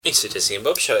It's the Desci and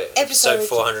Bob Show, Episode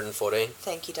 414.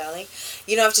 Thank you, darling.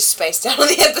 You know, I've just spaced out on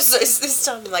the episodes this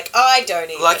time. I'm like, oh, I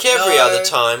don't even Like every other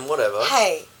time, whatever.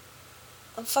 Hey,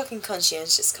 I'm fucking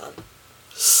conscientious, cunt.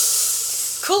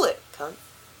 Cool it, cunt.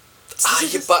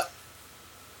 Your butt.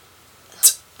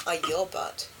 Oh, your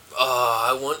butt. Oh,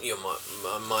 I want your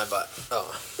my butt.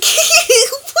 Oh.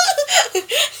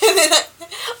 And then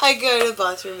I go to the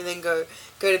bathroom and then go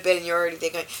to bed and you're already there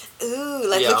going, ooh,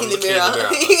 like look in the mirror.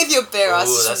 With your bare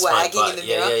ass just wagging in the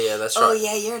mirror. Yeah, that's right. Oh,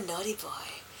 yeah, you're a naughty boy.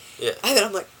 Yeah. And then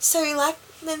I'm like, so you like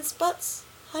men's butts,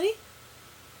 honey?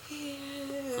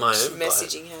 Yeah. My just own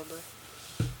messaging her, bro.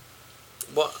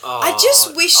 What? Oh, I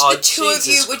just wish the two Jesus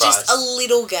of you were just a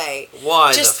little gay.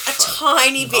 Why? Just a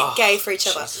tiny bit gay for each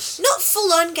other. Jesus. Not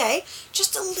full on gay,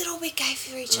 just a little bit gay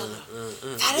for each other.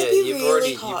 That'd be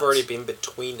really hot. You've already been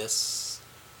between us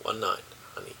one night,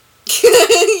 honey.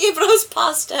 Yeah, but I was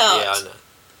passed out. Yeah, I know.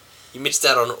 You missed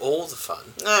out on all the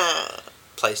fun. Ah.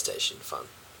 PlayStation fun.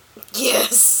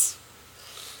 Yes.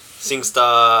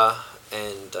 SingStar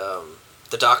and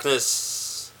The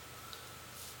Darkness.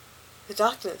 The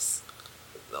Darkness.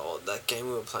 Oh, that game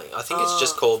we were playing. I think it's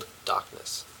just called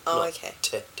Darkness. Oh, okay.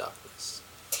 Darkness.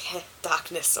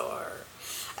 Darkness or...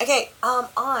 Okay,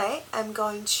 I am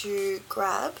going to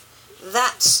grab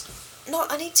that... No,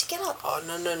 I need to get up. Oh,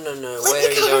 no. Let Where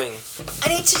are you going? I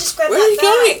need to just grab Where that are you bag.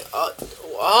 going? That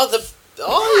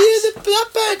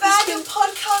bag. The bag of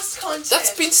podcast content.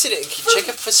 That's been sitting. Check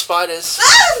it for spiders.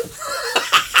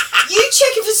 You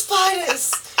check it for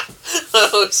spiders. I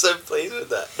was so pleased with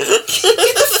that. Get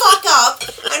the fuck up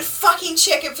and fucking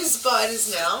check it for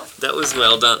spiders now. That was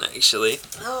well done, actually.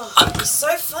 Oh, it's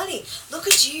so funny. Look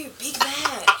at you, big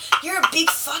man. You're a big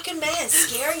fucking man,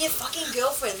 scaring your fucking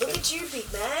girlfriend. Look at you,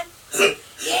 big man. Yeah.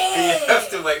 You have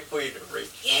to wait for you to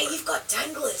reach. Yeah, you've got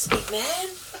danglers, big man.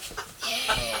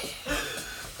 Yeah.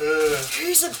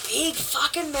 Who's a big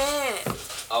fucking man?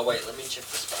 Oh, wait, let me check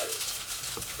for spiders.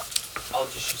 I'll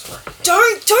just use my hand.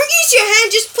 Don't use your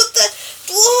hand, just put the...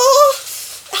 Oh,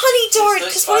 honey, don't,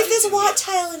 because what if there's a white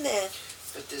tail in there?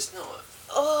 But there's not.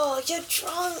 Oh, you're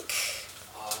drunk.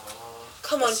 Oh,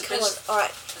 Come on.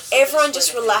 Alright, everyone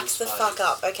just relax the fuck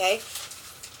up, okay?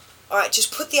 Alright,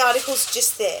 just put the articles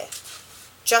just there.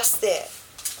 Just there.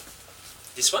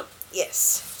 This one?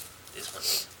 Yes. This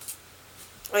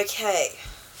one. Okay.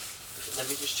 Let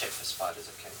me just check for spiders,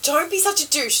 okay? Don't be such a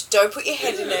douche. Don't put your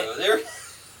head in it.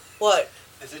 What?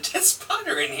 There's a dead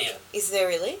spider in here. Is there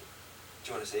really? Do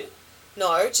you want to see it?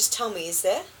 No, just tell me, is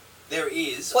there? There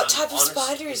is. What type of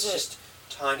spider is it? It's just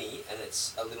tiny and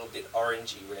it's a little bit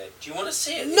orangey red. Do you want to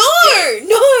see it? No! Okay.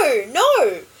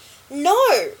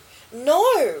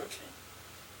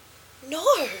 No!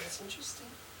 That's interesting.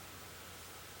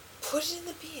 Put it in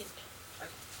the bin. Okay.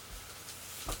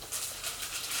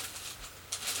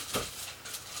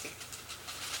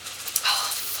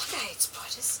 Oh, fuck, I hate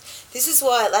spiders. This is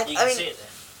why, like, You can see it there.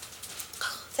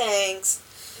 Thanks.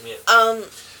 Yeah.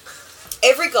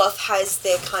 Every goth has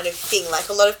their kind of thing. Like,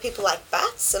 a lot of people like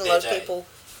bats, and a lot of people...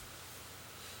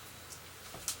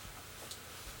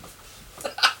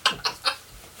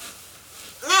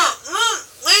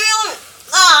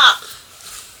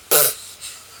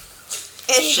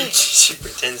 She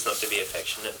pretends not to be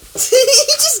affectionate.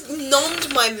 You just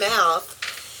nommed my mouth.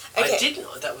 Okay. I didn't.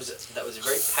 That was a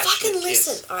very passionate Fucking kiss.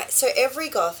 listen. Alright, so every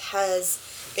goth has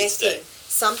their thing.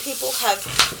 Some people have...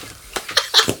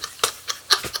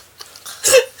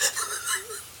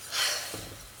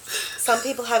 Some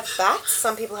people have bats,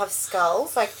 some people have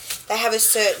skulls. Like, they have a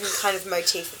certain kind of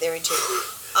motif that they're into.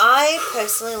 I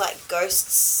personally like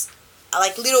ghosts. I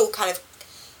like little kind of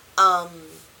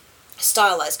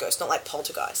stylized ghosts, not like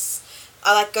poltergeists.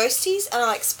 I like ghosties and I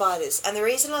like spiders. And the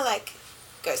reason I like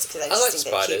ghosts is because I just think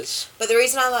they're spiders. cute. But the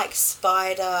reason I like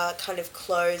spider kind of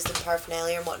clothes and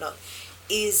paraphernalia and whatnot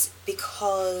is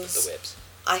because The webs.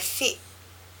 I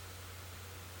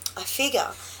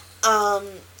figure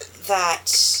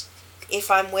that if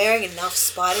I'm wearing enough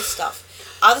spider stuff,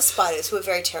 other spiders who are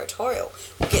very territorial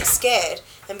will get scared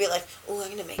and be like, oh, I'm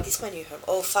going to make this my new home.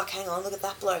 Oh, fuck, hang on, look at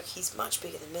that bloke. He's much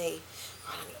bigger than me.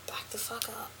 Right, I'm going to back the fuck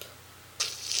up.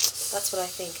 That's what I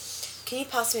think. Can you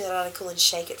pass me that article and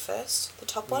shake it first? The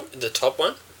top one? The top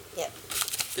one? Yep.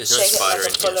 There's no spider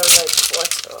in here.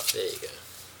 There you go.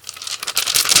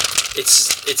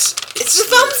 It's the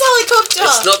thumbs helicopter!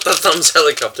 It's not the thumbs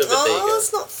helicopter, but there you go. Oh,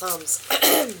 it's not thumbs.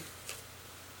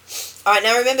 Alright,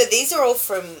 now remember, these are all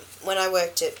from when I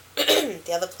worked at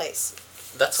the other place.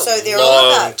 That's a So they're all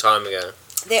long time ago.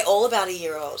 They're all about a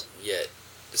year old. Yeah,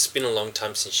 it's been a long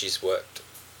time since she's worked.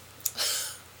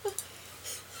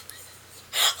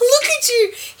 Look at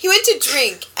he went to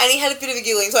drink and he had a bit of a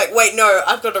giggle. He's like, wait, no,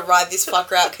 I've got to ride this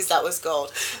fucker out because that was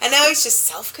gold. And now he's just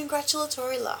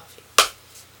self-congratulatory laughing.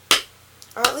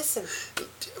 All right, listen.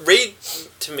 Read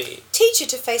to me. Teacher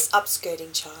to face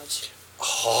upskirting charge.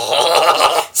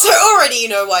 Oh. So already you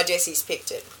know why Desci's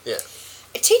picked it. Yeah.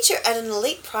 A teacher at an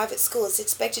elite private school is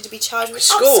expected to be charged with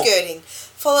School? upskirting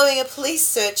following a police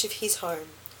search of his home.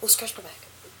 Oh, scratch my back.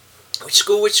 Which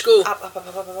school? Which school? Up.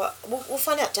 We'll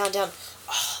find out. Down.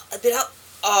 Oh, a bit up.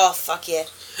 Oh, fuck yeah.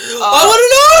 Oh, I want to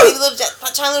know! A little bit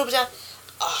down. Tiny little bit down.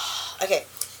 Oh, okay.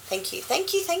 Thank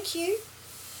you.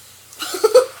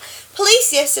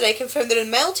 Police yesterday confirmed that a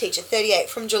male teacher, 38,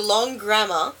 from Geelong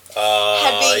Grammar,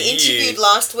 had been interviewed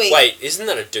last week. Wait, isn't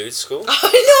that a dude's school?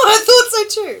 I know, I thought so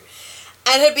too.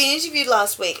 And had been interviewed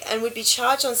last week and would be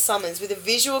charged on summons with a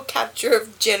visual capture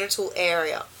of genital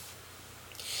area.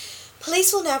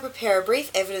 Police will now prepare a brief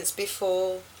of evidence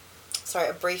before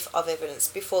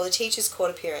the teacher's court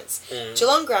appearance.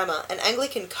 Geelong Grammar, an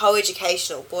Anglican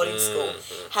co-educational boarding school,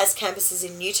 has campuses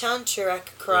in Newtown,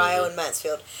 Toorak, Corio and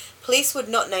Mansfield. Police would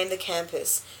not name the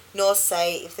campus, nor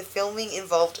say if the filming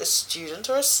involved a student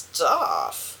or a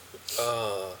staff.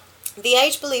 The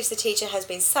Age believes the teacher has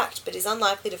been sacked, but is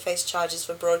unlikely to face charges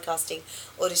for broadcasting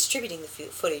or distributing the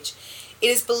footage. It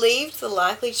is believed the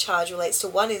likely charge relates to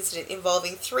one incident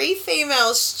involving 3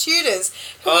 female students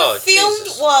who were filmed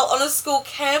while on a school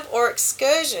camp or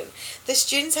excursion. The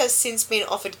students have since been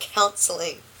offered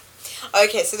counselling.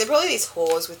 Okay, so they're probably these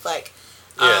whores with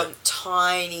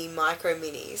tiny micro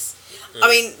minis. I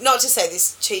mean, not to say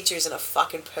this teacher isn't a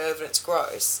fucking pervert, it's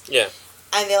gross. Yeah.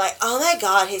 And they're like, oh my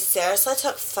god, he seriously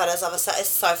took photos of us, that is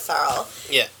so feral.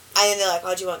 Yeah. And then they're like,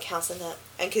 oh, do you want counselling that?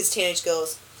 And because teenage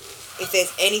girls, if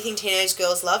there's anything teenage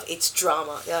girls love, it's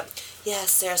drama. They're like, yeah,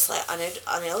 seriously, I need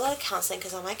a lot of counselling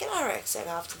because I might get anorexic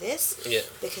after this. Yeah.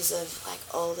 Because of,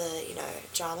 all the,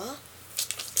 drama.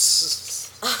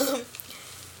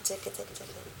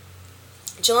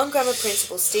 Geelong Grammar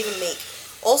Principal Stephen Meek,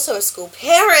 also a school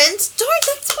parent,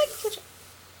 that's my pleasure,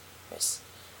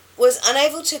 was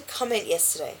unavailable to comment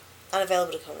yesterday.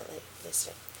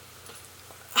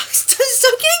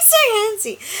 Stop getting so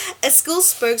handsy. A school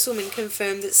spokeswoman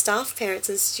confirmed that staff, parents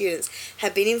and students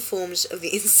had been informed of the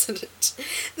incident.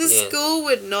 The school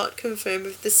would not confirm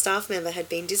if the staff member had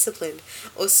been disciplined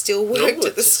or still worked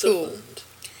at the school.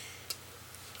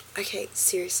 Okay,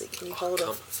 seriously, can you hold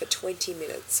off for 20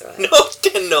 minutes, right? No, I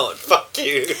cannot. Fuck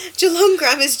you. Geelong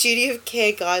Grammar's duty of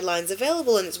care guidelines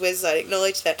available on its website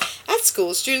acknowledge that at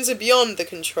school, students are beyond the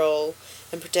control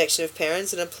and protection of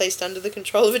parents and are placed under the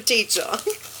control of a teacher.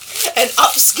 An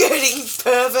upskirting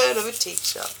pervert of a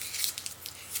teacher.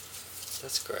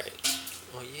 That's great.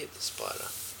 Oh, you hit the spider.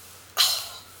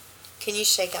 Can you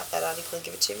shake out that article and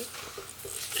give it to me?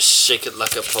 Shake it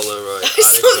like a Polaroid. I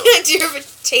saw the idea of a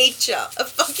teacher, a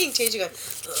fucking teacher going,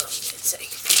 oh, I'm going to take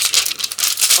a picture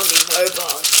on the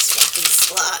mobile, fucking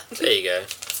slut. There you go.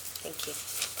 Thank you.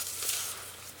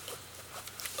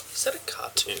 Is that a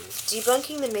cartoon?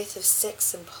 Debunking the myth of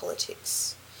sex and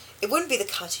politics. It wouldn't be the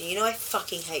cartoon. You know I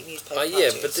fucking hate newspaper cartoons.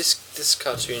 Yeah, but this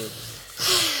cartoon...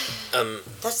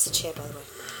 That's the chair, by the way.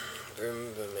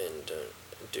 Remember, men don't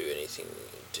do anything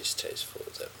distasteful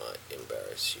that might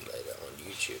embarrass you later on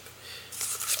YouTube.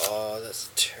 Oh, that's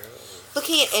terrible.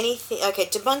 Looking at anything... Okay,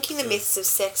 debunking the myths of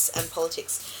sex and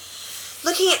politics.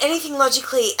 Looking at anything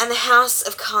logically and the house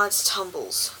of cards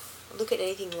tumbles. Look at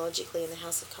anything logically and the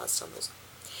house of cards tumbles.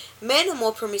 Men are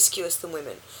more promiscuous than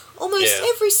women. Almost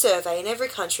every survey in every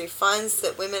country finds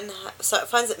that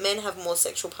men have more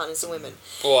sexual partners than women.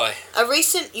 Why? A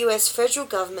recent US federal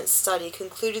government study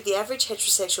concluded the average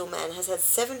heterosexual man has had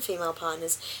 7 female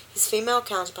partners. His female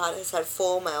counterpart has had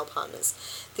 4 male partners.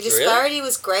 The disparity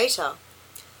was greater,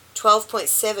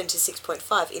 12.7 to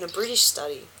 6.5, in a British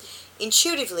study.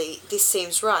 Intuitively, this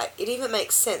seems right. It even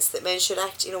makes sense that men should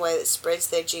act in a way that spreads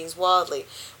their genes wildly,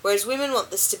 whereas women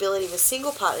want the stability of a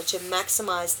single partner to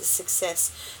maximise the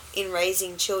success in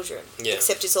raising children. Yeah.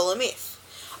 Except it's all a myth.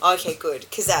 Okay, good.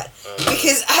 Because at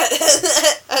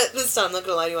the start, I'm not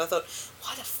going to lie to you, I thought,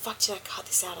 why the fuck did I cut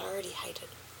this out? I already hate it.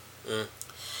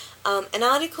 An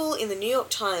article in the New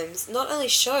York Times not only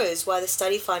shows why the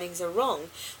study findings are wrong,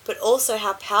 but also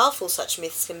how powerful such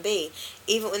myths can be,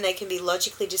 even when they can be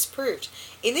logically disproved.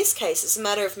 In this case, it's a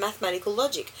matter of mathematical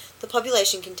logic. The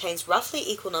population contains roughly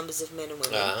equal numbers of men and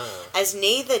women, as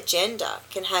neither gender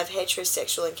can have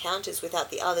heterosexual encounters without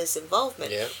the other's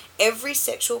involvement. Yeah. Every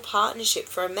sexual partnership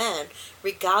for a man,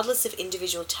 regardless of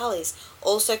individual tallies,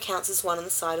 also counts as one on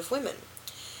the side of women.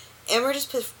 Emeritus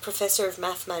Professor of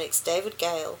Mathematics David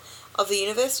Gale of the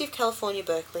University of California,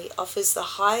 Berkeley offers the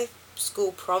high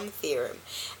school prom theorem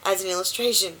as an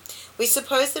illustration. We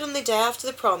suppose that on the day after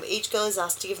the prom, each girl is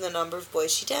asked to give the number of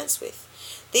boys she danced with.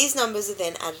 These numbers are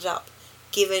then added up,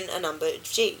 given a number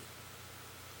G.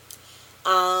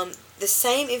 The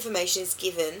same information is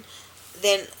given,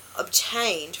 then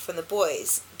obtained from the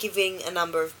boys, giving a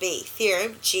number of B.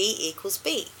 Theorem, G equals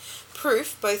B.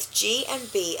 Proof, both G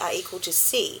and B are equal to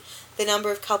C, the number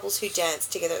of couples who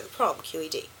danced together at the prom,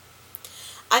 QED.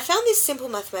 I found this simple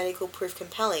mathematical proof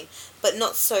compelling, but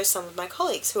not so some of my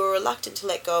colleagues, who were reluctant to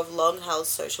let go of long-held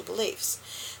social beliefs.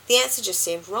 The answer just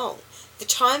seemed wrong. The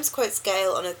Times quotes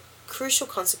Gale on a crucial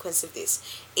consequence of this.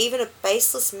 Even a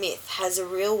baseless myth has a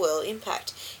real-world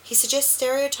impact. He suggests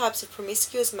stereotypes of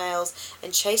promiscuous males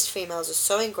and chaste females are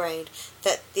so ingrained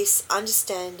that this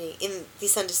understanding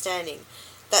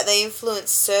that they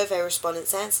influence survey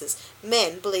respondents' answers.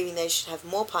 Men, believing they should have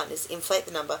more partners, inflate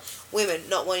the number. Women,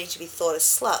 not wanting to be thought a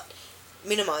slut,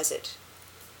 minimise it.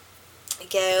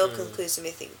 Gale concludes the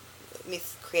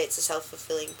myth creates a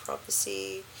self-fulfilling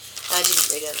prophecy. I didn't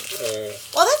read it.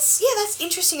 Well, that's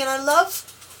interesting, and I love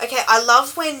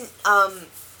when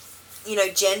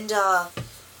gender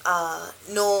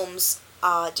norms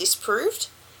are disproved,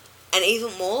 and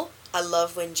even more, I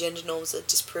love when gender norms are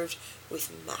disproved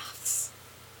with maths.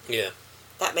 Yeah.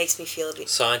 That makes me feel a bit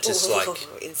scientists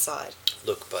inside.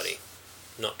 Look, buddy,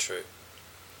 not true.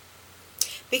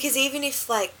 Because even if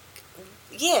that's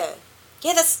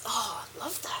I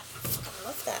love that. I fucking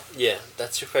love that. Yeah,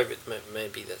 that's your favourite.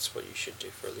 Maybe that's what you should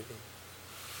do for a living.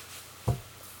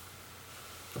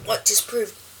 What,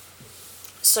 disprove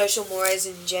social mores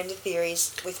and gender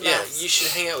theories with maths? Yeah, you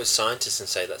should hang out with scientists and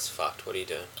say that's fucked. What are you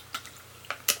doing?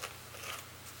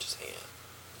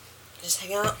 Just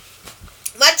hang out.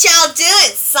 What y'all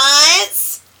doing,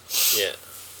 science? Yeah.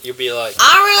 You'll be like,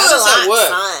 I really how does that work?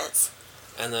 Science.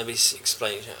 And they'll be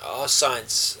explaining,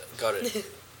 science, got it.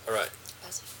 Alright.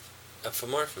 For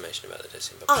more information about the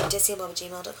Desci and Bob.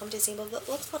 DesciandBob@gmail.com,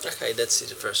 DesciandBob.blogspot. Okay, that's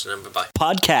it for us. Bye.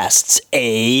 Podcasts,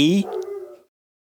 eh?